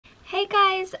Hey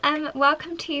guys,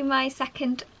 welcome to my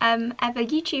second ever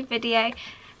YouTube video.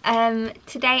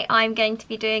 Today I'm going to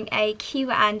be doing a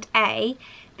Q&A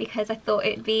because I thought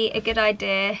it would be a good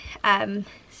idea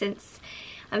since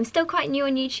I'm still quite new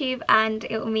on YouTube and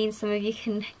it will mean some of you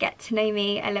can get to know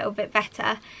me a little bit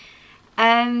better.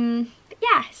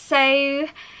 Yeah, so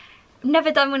never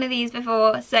done one of these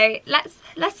before, so let's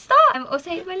start.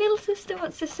 Also, my little sister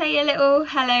wants to say a little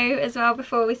hello as well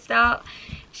before we start.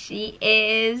 She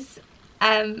is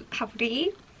how old are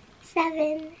you?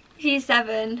 7. She's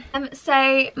 7.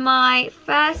 So my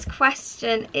first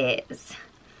question is,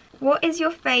 what is your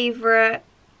favourite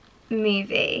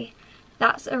movie?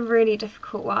 That's a really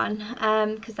difficult one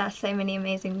because there's so many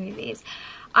amazing movies.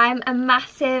 I'm a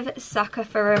massive sucker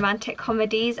for romantic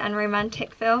comedies and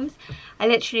romantic films. I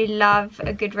literally love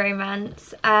a good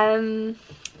romance.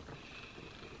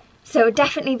 So it would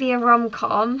definitely be a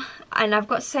rom-com, and I've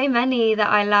got so many that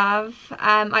I love.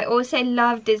 I also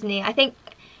love Disney. I think,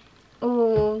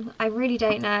 I really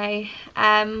don't know.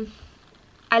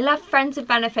 I love Friends with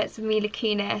Benefits with Mila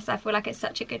Kunis. I feel like it's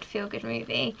such a good feel-good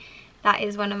movie. That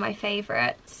is one of my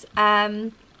favourites.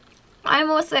 I'm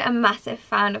also a massive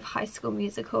fan of High School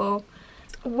Musical.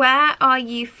 Where are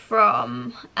you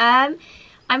from? I'm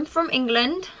from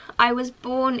England. I was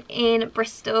born in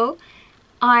Bristol.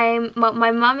 My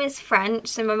mum is French,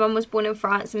 so my mum was born in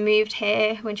France and moved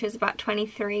here when she was about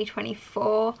 23,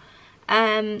 24.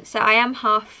 So I am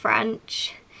half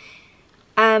French.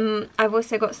 I've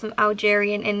also got some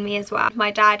Algerian in me as well. My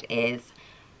dad is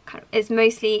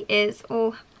mostly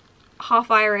half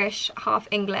Irish, half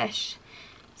English.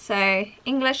 So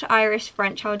English, Irish,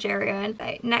 French, Algerian.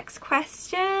 So next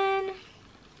question.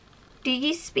 Do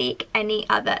you speak any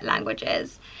other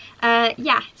languages?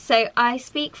 Yeah, so I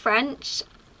speak French.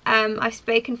 I've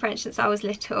spoken French since I was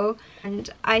little, and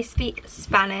I speak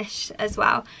Spanish as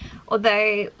well.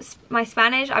 Although my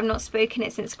Spanish, I've not spoken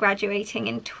it since graduating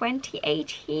in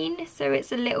 2018, so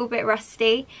it's a little bit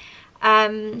rusty.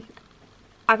 I've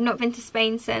not been to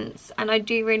Spain since, and I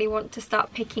do really want to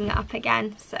start picking it up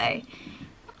again. So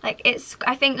I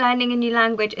think learning a new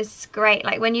language is great.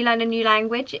 Like when you learn a new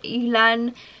language, you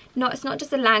learn it's not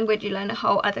just a language, you learn a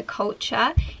whole other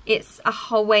culture. It's a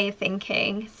whole way of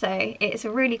thinking, so it's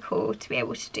really cool to be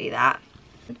able to do that.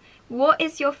 What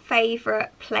is your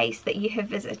favourite place that you have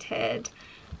visited?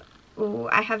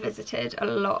 I have visited a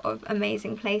lot of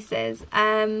amazing places.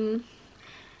 It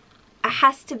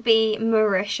has to be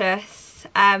Mauritius.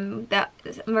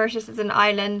 Mauritius is an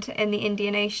island in the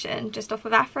Indian Ocean just off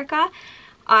of Africa.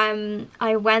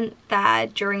 I went there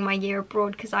during my year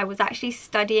abroad because I was actually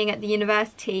studying at the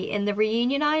university in the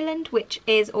Reunion Island, which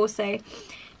is also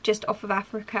just off of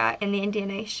Africa in the Indian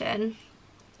Ocean,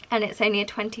 and it's only a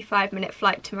 25-minute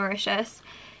flight to Mauritius.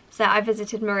 So I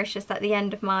visited Mauritius at the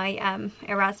end of my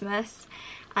Erasmus,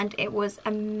 and it was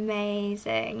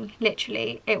amazing.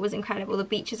 Literally, it was incredible. The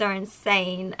beaches are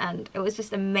insane and it was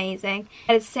just amazing.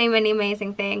 I did so many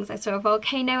amazing things. I saw a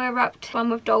volcano erupt, one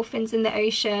with dolphins in the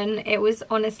ocean. It was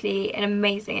honestly an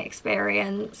amazing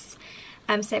experience.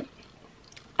 So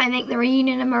I think the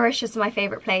Reunion and Mauritius are my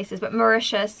favourite places, but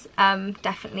Mauritius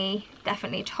definitely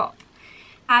top.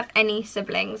 Have any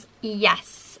siblings?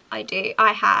 Yes, I do.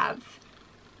 I have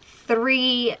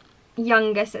 3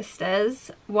 younger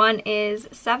sisters. One is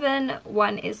 7,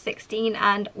 one is 16,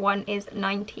 and one is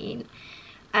 19.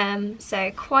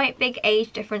 So quite big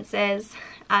age differences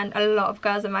and a lot of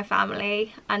girls in my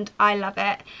family, and I love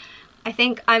it. I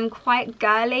think I'm quite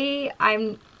girly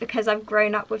because I've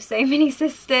grown up with so many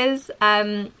sisters.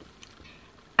 How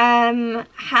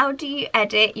do you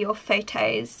edit your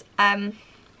photos?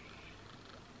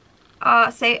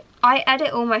 So I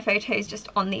edit all my photos just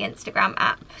on the Instagram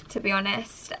app, to be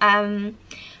honest.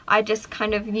 I just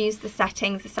kind of use the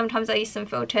settings. Sometimes I use some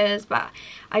filters, but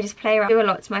I just play around. I do a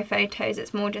lot to my photos.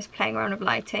 It's more just playing around with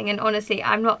lighting, and honestly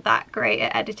I'm not that great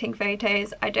at editing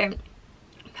photos. I don't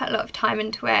put a lot of time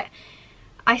into it.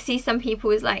 I see some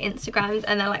people's Instagrams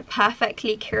and they're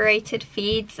perfectly curated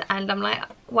feeds, and I'm like,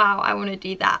 wow, I want to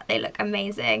do that. They look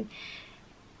amazing.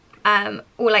 Or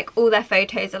all their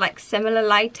photos are similar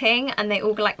lighting and they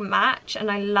all match, and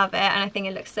I love it, and I think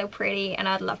it looks so pretty, and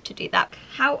I'd love to do that.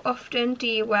 How often do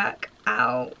you work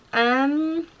out?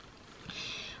 I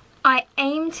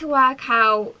aim to work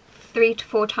out 3 to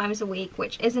 4 times a week,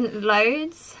 which isn't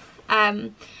loads,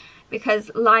 because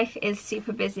life is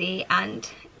super busy, and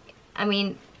I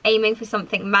mean aiming for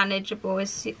something manageable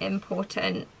is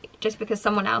important. Just because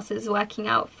someone else is working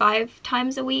out 5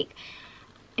 times a week,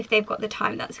 if they've got the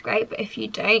time, that's great, but if you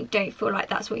don't feel like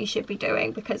that's what you should be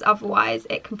doing, because otherwise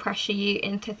it can pressure you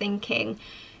into thinking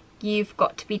you've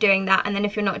got to be doing that, and then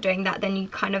if you're not doing that, then you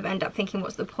kind of end up thinking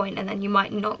what's the point, and then you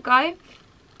might not go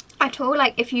at all.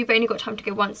 Like if you've only got time to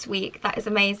go once a week, that is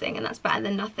amazing and that's better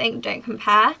than nothing. Don't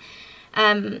compare.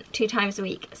 2 times a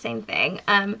week, same thing.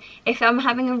 If I'm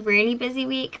having a really busy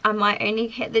week, I might only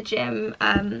hit the gym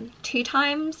 2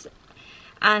 times,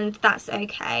 and that's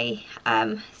okay.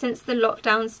 Since the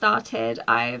lockdown started,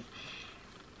 I've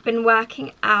been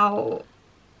working out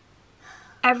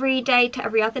every day to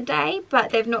every other day,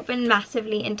 but they've not been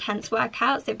massively intense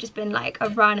workouts. They've just been like a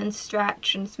run and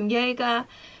stretch and some yoga,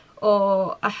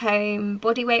 or a home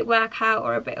bodyweight workout,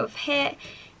 or a bit of HIIT.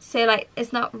 So like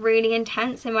it's not really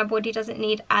intense, and my body doesn't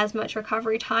need as much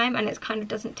recovery time, and it kind of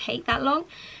doesn't take that long.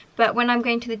 But when I'm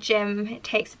going to the gym, it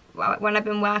takes, well, when I've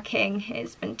been working,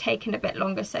 it's been taking a bit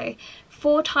longer. So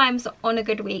 4 times on a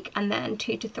good week, and then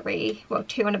 2 to 3, well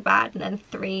 2 on a bad, and then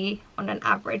 3 on an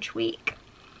average week.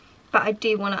 But I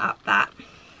do want to up that.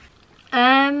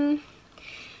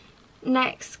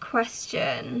 Next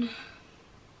question.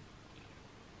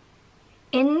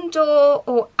 Indoor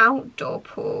or outdoor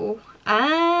pool?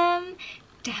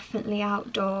 Definitely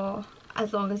outdoor,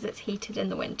 as long as it's heated in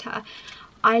the winter.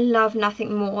 I love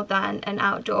nothing more than an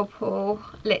outdoor pool,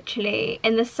 literally.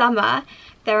 In the summer,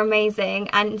 they're amazing,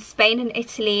 and Spain and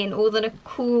Italy and all the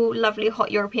cool, lovely,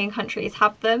 hot European countries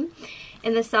have them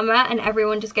in the summer, and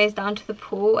everyone just goes down to the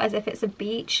pool as if it's a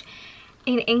beach.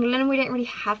 In England, we don't really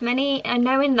have many. I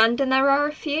know in London there are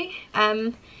a few.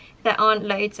 There aren't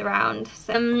loads around.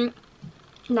 So,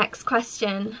 next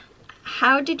question.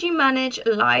 How did you manage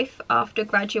life after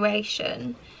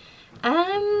graduation?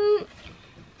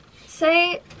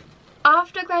 So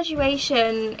after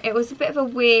graduation, it was a bit of a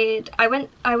weird, I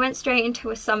went straight into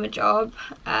a summer job,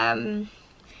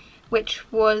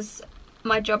 which was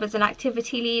my job as an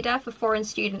activity leader for foreign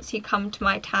students who come to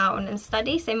my town and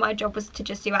study. So my job was to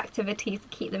just do activities,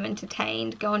 keep them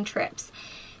entertained, go on trips.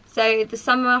 So the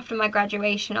summer after my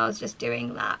graduation, I was just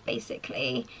doing that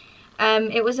basically.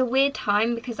 It was a weird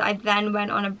time because I then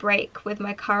went on a break with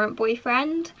my current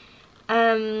boyfriend.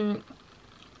 So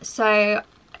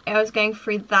I was going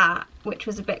through that, which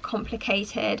was a bit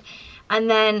complicated. And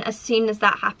then as soon as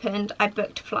that happened, I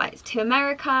booked flights to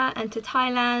America and to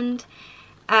Thailand.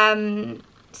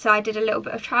 So I did a little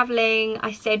bit of traveling.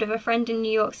 I stayed with a friend in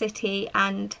New York City,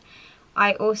 and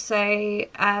I also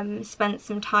spent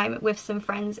some time with some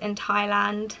friends in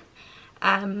Thailand,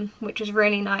 which was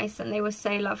really nice, and they were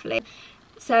so lovely.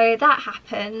 So that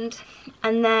happened,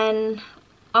 and then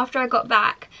after I got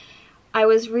back, I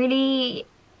was really,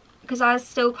 because I was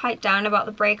still quite down about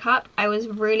the breakup, I was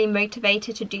really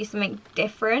motivated to do something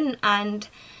different and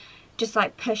just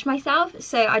like push myself.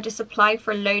 So I just applied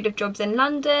for a load of jobs in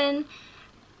London,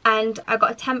 and I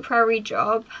got a temporary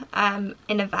job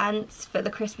in events for the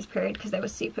Christmas period because they were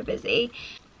super busy.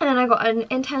 And then I got an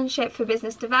internship for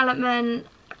business development,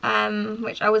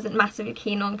 which I wasn't massively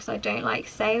keen on because I don't like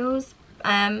sales.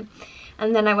 And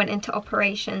then I went into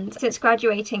operations. Since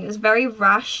graduating, it was very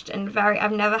rushed and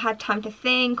I've never had time to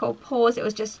think or pause. It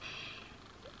was just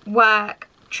work,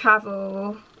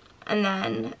 travel, and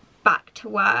then back to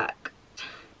work.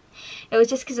 It was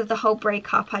just because of the whole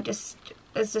breakup. It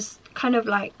was just kind of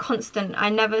like constant. I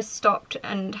never stopped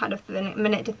and had a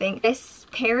minute to think. This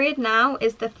period now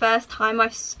is the first time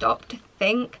I've stopped to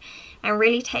think and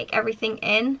really take everything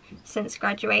in since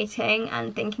graduating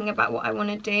and thinking about what I want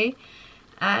to do.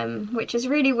 Which is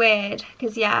really weird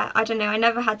because, yeah, I don't know, I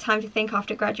never had time to think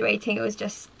after graduating. It was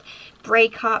just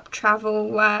breakup, travel,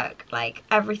 work, like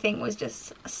everything was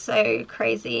just so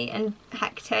crazy and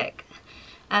hectic.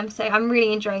 So I'm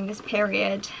really enjoying this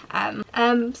period.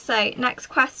 So next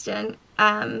question,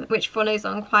 which follows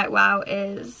on quite well,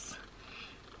 is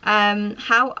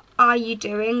how are you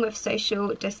doing with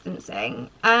social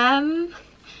distancing? I'm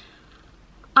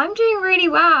doing really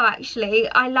well, actually.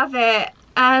 I love it.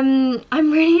 I'm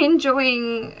really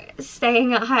enjoying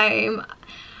staying at home.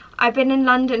 I've been in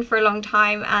London for a long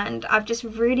time, and I've just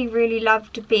really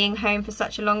loved being home for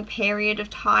such a long period of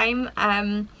time.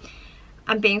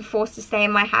 And being forced to stay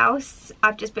in my house.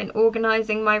 I've just been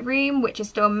organising my room, which is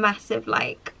still a massive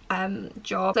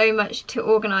job. So much to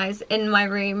organise in my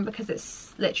room because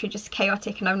it's literally just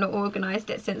chaotic and I've not organised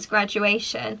it since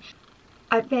graduation.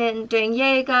 I've been doing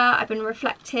yoga, I've been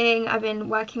reflecting, I've been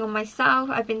working on myself,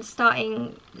 I've been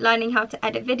learning how to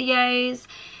edit videos.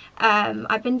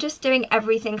 I've been just doing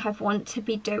everything I've wanted to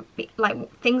be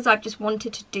like things I've just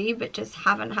wanted to do but just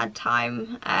haven't had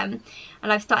time. And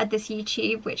I've started this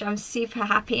YouTube, which I'm super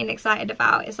happy and excited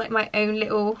about. It's like my own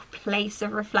little place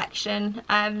of reflection.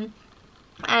 And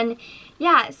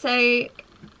yeah, so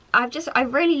I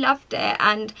really loved it,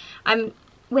 and I'm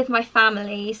with my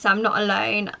family, so I'm not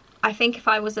alone. I think if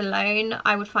I was alone,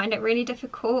 I would find it really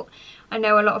difficult. I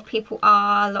know a lot of people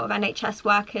are, a lot of NHS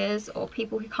workers or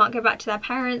people who can't go back to their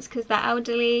parents because they're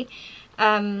elderly.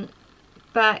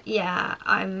 But yeah,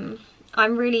 I'm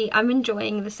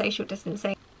enjoying the social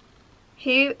distancing.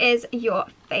 Who is your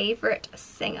favourite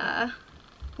singer?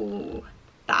 Ooh,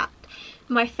 that.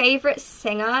 My favourite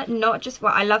singer, not just,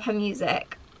 well, I love her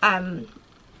music. I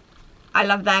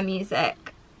love their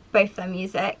music, both their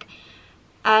music.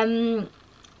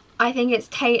 I think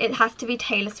it has to be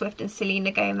Taylor Swift and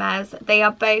Selena Gomez. They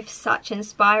are both such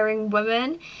inspiring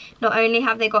women. Not only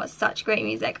have they got such great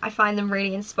music, I find them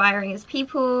really inspiring as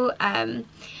people, and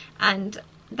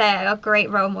they are great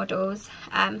role models.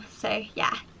 So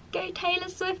yeah, go Taylor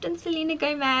Swift and Selena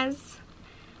Gomez.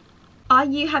 Are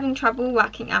you having trouble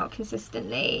working out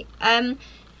consistently? No,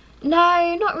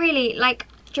 not really. Like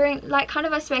kind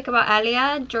of I spoke about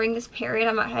earlier, during this period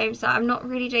I'm at home, so I'm not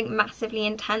really doing massively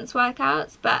intense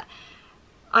workouts, but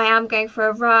I am going for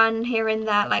a run here and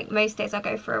there. Like most days I'll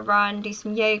go for a run, do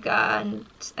some yoga and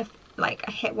like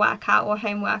a HIIT workout or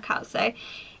home workout. So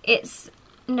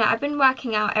I've been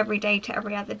working out every day to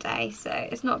every other day, so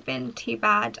it's not been too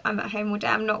bad. I'm at home all day,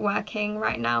 I'm not working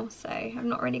right now, so I've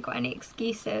not really got any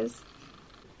excuses.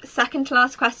 Second to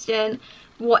last question,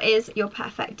 what is your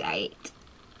perfect date?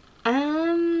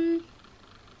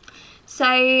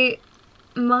 So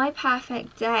my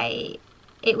perfect date,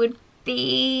 it would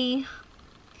be,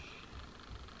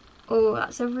 oh,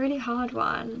 that's a really hard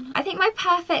one. I think my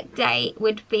perfect date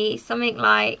would be something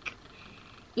like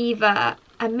either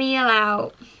a meal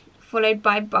out followed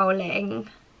by bowling,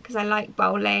 because I like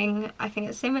bowling. I think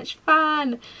it's so much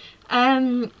fun.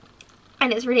 And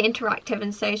it's really interactive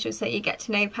and social, so you get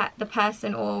to know the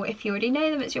person, or if you already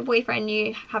know them, it's your boyfriend,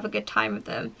 you have a good time with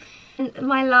them. And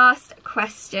my last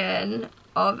question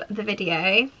of the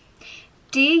video,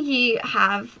 do you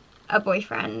have a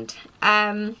boyfriend?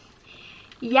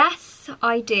 Yes,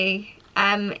 I do.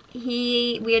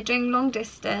 We are doing long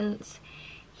distance.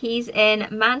 He's in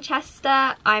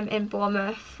Manchester, I'm in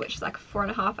Bournemouth, which is like a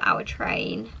 4.5 hour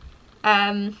train.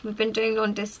 We've been doing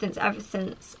long distance ever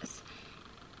since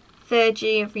third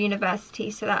year of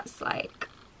university, so that's like,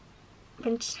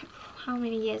 how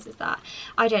many years is that?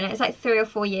 I don't know, it's like 3 or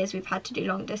 4 years we've had to do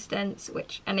long distance,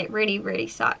 and it really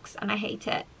sucks and I hate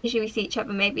it. Usually we see each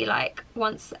other maybe like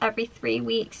once every 3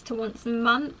 weeks to once a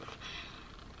month.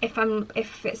 If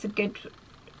it's a good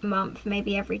month,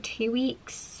 maybe every 2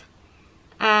 weeks.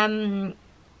 And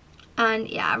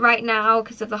yeah, right now,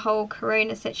 because of the whole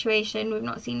corona situation, we've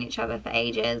not seen each other for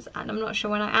ages, and I'm not sure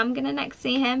when I am gonna next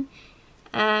see him.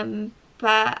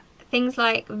 But things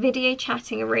like video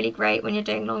chatting are really great when you're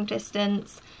doing long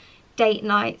distance, date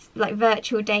nights, like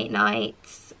virtual date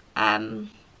nights.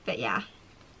 But yeah,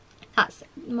 that's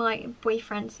my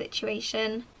boyfriend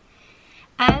situation.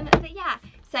 But yeah,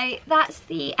 so that's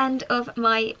the end of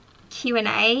my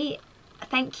Q&A.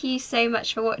 Thank you so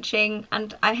much for watching,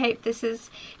 and I hope this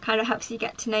kind of helps you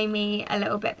get to know me a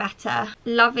little bit better.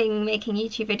 Loving making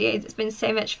YouTube videos, it's been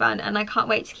so much fun, and I can't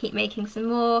wait to keep making some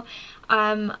more.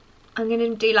 I'm going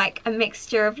to do like a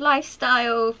mixture of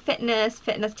lifestyle, fitness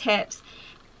tips,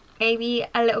 maybe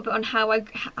a little bit on how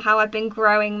I've been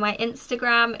growing my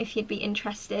Instagram. If you'd be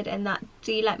interested in that,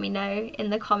 do let me know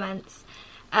in the comments.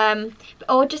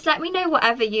 Or just let me know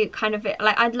whatever you kind of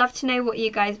like. I'd love to know what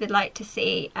you guys would like to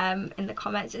see in the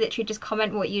comments. Literally just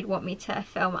comment what you'd want me to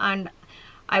film, and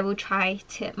I will try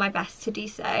my best to do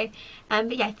so.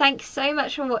 But yeah, thanks so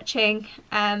much for watching,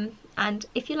 and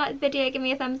if you like the video, give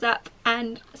me a thumbs up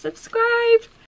and subscribe.